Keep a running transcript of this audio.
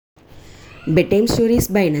Bedtime stories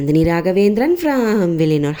by Nandhini Ragavendiran from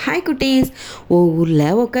Villanur. Hi cuties. ఓ ఊర్లో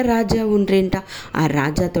ఒక రాజా ఉండ్రేంట. ఆ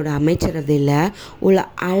రాజాతోడ அமைச்சரதில் உள்ள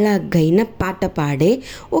அழகைன பாட்டை பாడే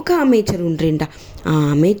ఒక அமைச்சர் ఉండ్రేంట. ఆ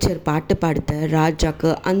அமைச்சர் పాట పాడితే రాజాకు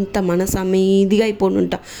అంత మనసు அமைதிగా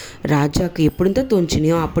అయిపోనుంట. రాజాకు ఎప్పుడంతా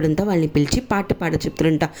తోంచినాయో అప్పుడంతా వాళ్ళని పిలిచి పాట పాడ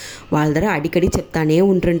చెప్తారంట. వాళ్ళ దగ్గర అడికడి చెప్తానే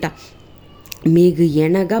ఉండ్రంట. మీకు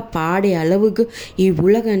ఎనగా పాడే அளவுக்கு ఈ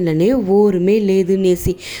ఉలగంలోనే ఓరుమే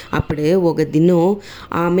లేదునేసి. అప్పుడు ఒక దినం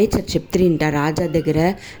ఆ அமைச்சர் చెప్తారంట రాజా దగ్గర,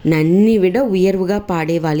 నన్ని విడ ఉయర్వుగా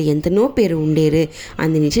పాడేవాళ్ళు ఎంతనో పేరు ఉండేరు,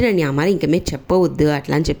 అందునుంచి నన్ను అమ్మారు ఇంకమే చెప్పవద్దు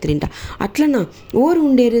అట్లా అని చెప్తారంట. అట్లనా ఓరు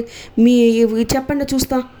ఉండేరు మీ చెప్పండి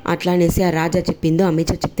చూస్తా అట్లా అనేసి ఆ రాజా చెప్పిందో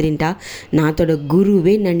அமைச்சர் చెప్తారంట. నాతోడ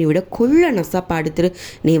గురువే నన్ను విడ కొల్ల నస పాడుతురు,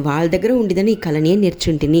 నేను వాళ్ళ దగ్గర ఉండిదని ఈ కళనే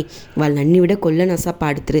నేర్చుంటిని, వాళ్ళు నన్ను విడ కొల్ల నస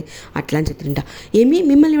పాడుతురు అట్లా అని చెప్తారంట. ఏమి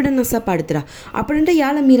మిమ్మల్ని విడ నస పాడుతురా? అప్పుడంటే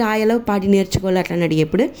యాల మీరు ఆయలో పాడి నేర్చుకోవాలి అట్లా అని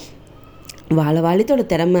అడిగేప్పుడు వాళ్ళతోட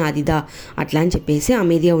తెరమ అదిదా అట్లా అని చెప్పేసి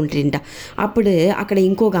అమేదిగా ఉంటారంట. అప్పుడు అక్కడ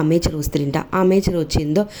ఇంకొక అమేచర్ వస్తారంట. ఆ అమేచర్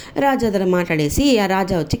వచ్చిందో రాజా దగ్గర మాట్లాడేసి ఆ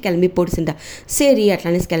రాజా వచ్చి కిளம்பி పోడిసింట. సరి అట్లా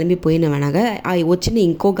అనేసి కిளம்பిపోయినవనగా ఆ వచ్చిన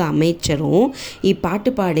ఇంకొక అమేచరు ఈ పాట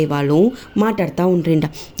పాడేవాళ్ళు మాట్లాడుతూ ఉంటారంట.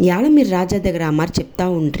 ఇవాళ మీరు రాజా దగ్గర అమ్మారు చెప్తా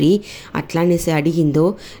ఉండ్రి అట్లా అనేసి అడిగిందో,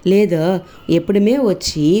 లేదా ఎప్పుడుమే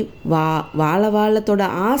వచ్చి వాళ్ళతోడ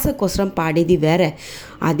ఆశ కోసం పాడేది వేరే,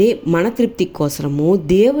 అదే మన తృప్తి కోసము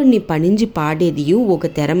దేవుణ్ణి పనించి పాడేది ఒక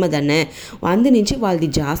తెరమదనే, అందునుంచి వాళ్ళది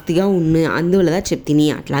జాస్తిగా అందువల్ల చెప్తిని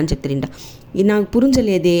అట్లా అని చెప్తారంట. ఇది నాకు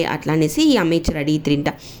పురించలేదే అట్లా అనేసి ఈ அமைச்சர்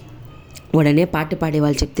అడిగితే ఉడనే పాట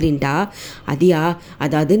పాడేవాళ్ళు చెప్తారంట.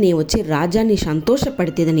 అదాదు నేను వచ్చి రాజాని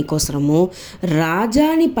సంతోషపడితేదని కోసము,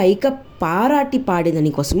 రాజాని పైక పారాటి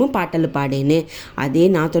పాడేదని కోసము పాటలు పాడేనే. అదే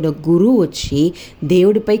నాతోడ గురువు వచ్చి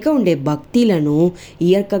దేవుడి పైక ఉండే భక్తులను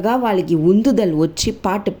ఇయర్కగా వాళ్ళకి ఉందుదలు వచ్చి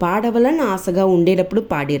పాట పాడవలని ఆశగా ఉండేటప్పుడు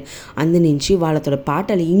పాడారు, అందునుంచి వాళ్ళతో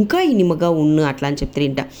పాటలు ఇంకా ఇనిమగా అట్లా అని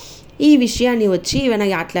చెప్తారంట. ఈ విషయాన్ని వచ్చి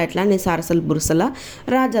వెనక అట్లా నేను సరసలు బురసల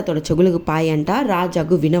రాజాతోడ చెగులకు పాయంట.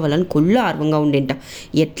 రాజాకు వినవలని కొల్లు ఆర్వంగా ఉండేంట.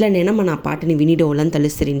 ఎట్లనైనా మన ఆ పాటని వినిడోళ్ళని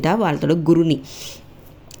తెలుస్తారింట. వాళ్ళతో గురుని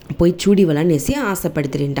పోయి చూడివలనేసి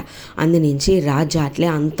ఆశపడుతురింట. అందునుంచి రాజా అట్లే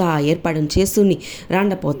అంతా ఏర్పాటు చేస్తుని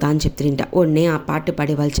రాండపోతా అని చెప్తారింట. ఒన్నే ఆ పాట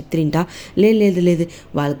పాడే వాళ్ళు చెప్తారింట, లేదు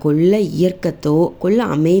వాళ్ళు కొల్ల ఇయర్కతో కొల్ల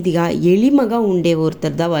అమేదిగా ఎளிమగా ఉండే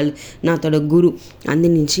ఒరుతరుదా వాళ్ళు నాతోడ గురు,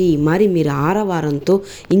 అందునుంచి మరి మీరు ఆరవారంతో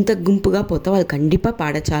ఇంత గుంపుగా పోతా వాళ్ళు కండిపా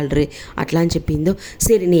పాడచాలరే అట్లా అని చెప్పిందో.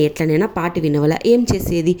 సరే నేను ఎట్లనైనా పాట వినవల ఏం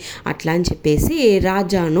చేసేది అట్లా అని చెప్పేసి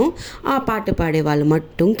రాజాను ఆ పాట పాడే వాళ్ళు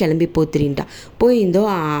మట్టం కిளம்பிపోతురింట. పోయిందో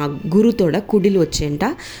ఆ గురుతోడ కుడిలు వచ్చేంట.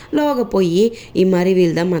 లోగా పోయి ఈ మరి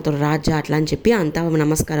వీళ్దాం మాతో రాజా అట్లా అని చెప్పి అంతా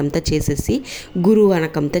నమస్కారంతో చేసేసి గురువు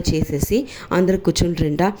వనకంతో చేసేసి అందరూ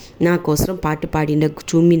కూర్చుంటారంట. నా కోసం పాట పాడిండ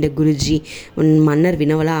చూమిండ గురుజీ మన్నర్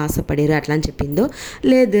వినవలా ఆశపడారు అట్లా అని చెప్పిందో.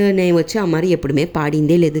 లేదు నేను వచ్చి ఆ మరి ఎప్పుడుమే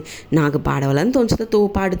పాడిందే లేదు, నాకు పాడవాలని తోంచుతో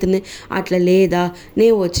పాడుతున్నాయి అట్లా, లేదా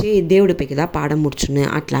నేను వచ్చి దేవుడి పైకిదా పాడ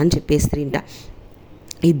ముడుచున్నాయి అట్లా అని చెప్పేస్తారింట.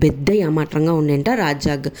 ఈ పెద్ద ఏమాత్రంగా ఉండేంట.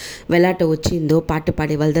 రాజాగ్ వెలాట వచ్చిందో పాట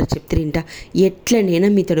పాడే వాళ్ళ దగ్గర చెప్తారింట, ఎట్లనైనా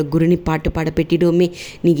మీతో గురిని పాట పాడపెట్టిడోమే,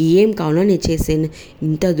 నీకు ఏం కావాలో నేను చేసాను,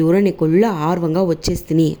 ఇంత దూరం నీ కొల్ల ఆర్వంగా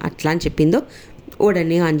వచ్చేస్తిని అట్లా అని చెప్పిందో.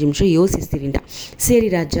 ఉడనే 5 నిమిషం యోసిస్తారింట. సరి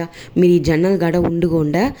రాజా మీరు ఈ జన్నల్ గడ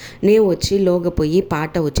ఉండుకుండా నేను వచ్చి లోగపోయి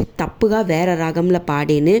పాట వచ్చి తప్పుగా వేరే రాగంలో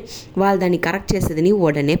పాడేను, వాళ్ళు దాన్ని కరెక్ట్ చేసేదని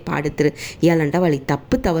ఉడనే పాడుతారు, ఇవాళంట వాళ్ళకి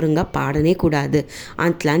తప్పు తవరంగా పాడనే కూడదు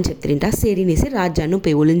అట్లా అని చెప్తారింట. సరినేసి రాజాను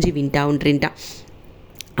పోయి ఒలించి వింటా ఉంటారింట.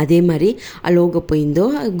 అదే మరి అలోగపోయిందో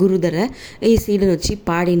గురుధర ఈ సీడను వచ్చి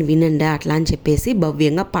పాడిని వినండి అట్లా అని చెప్పేసి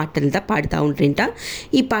భవ్యంగా పాటలతో పాడుతూ ఉంటారింట.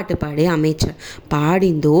 ఈ పాట పాడే అమేచర్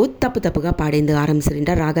పాడిందో తప్పుగా పాడిందో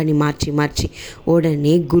ఆరంభిస్తారింట. రాగాన్ని మార్చి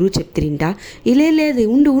ఓడనే గురు చెప్తారింట, లేదు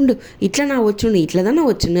ఉండు ఇట్లా నా వచ్చును ఇట్లదన్నా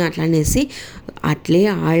వచ్చును అట్లా అనేసి అట్లే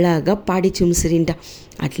ఆళ్ళగా పాడి చూసిరింట.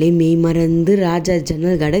 అట్లే మరందు రాజా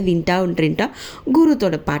జనల్ గడ వింటా ఉంటారింట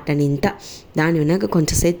గురుతోడ పాటనింత. దాని వెనక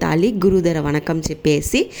కొంచెంసేపు తాళి గురుధర వనకం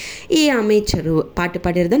చెప్పేసి ఈ అమేచరు పాట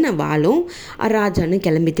పాడేదన్న వాళ్ళు ఆ రాజాను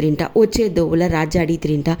కిளம்பிతిరింట. వచ్చే దోవుల రాజా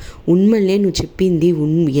అడిగితిరింట, ఉన్మల్లే నువ్వు చెప్పింది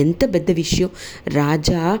ఎంత పెద్ద విషయం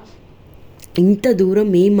రాజా, ఇంత దూరం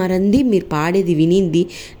మరంది మీరు పాడేది వినింది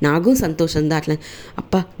నాకు సంతోషందా అట్లా.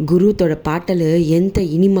 అప్ప గురువుతోడ పాటలు ఎంత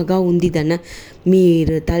ఇనిమగా ఉందిదన్న,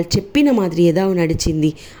 మీరు చెప్పిన మాదిరి ఏదో నడిచింది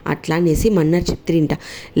అట్లా అనేసి మన్నారు చెప్తారింట.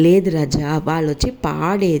 లేదు రాజా వాళ్ళు వచ్చి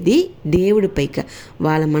పాడేది దేవుడి పైక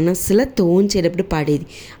వాళ్ళ మనస్సులో తోంచేటప్పుడు పాడేది,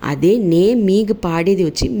 అదే మీకు పాడేది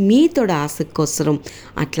వచ్చి మీతోడ ఆసక్కోసరం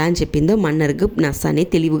అట్లా అని చెప్పిందో. మన్నర్కు నస్సనే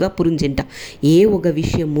తెలివిగా పురించింట. ఏ ఒక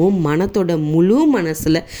విషయమో మనతోడ ములు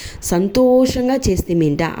మనసులో సంతోష సంతోషంగా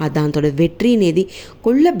చేస్తేమేంట దాంతో వెట్రి అనేది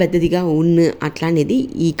కొళ్ళ పెద్దదిగా ఉన్న అట్లా అనేది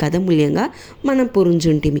ఈ కథ మూల్యంగా మనం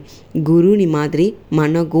పురుంజుంటిమి. గురువుని మాదిరి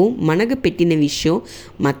మనకు పెట్టిన విషయం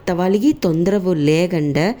మత్త వాళ్ళకి తొందరవు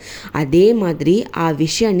లేకుండా అదే మాదిరి ఆ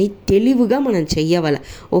విషయాన్ని తెలివిగా మనం చెయ్యవాలి.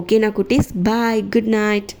 ఓకేనా కుటీస్, బాయ్, గుడ్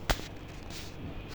నైట్.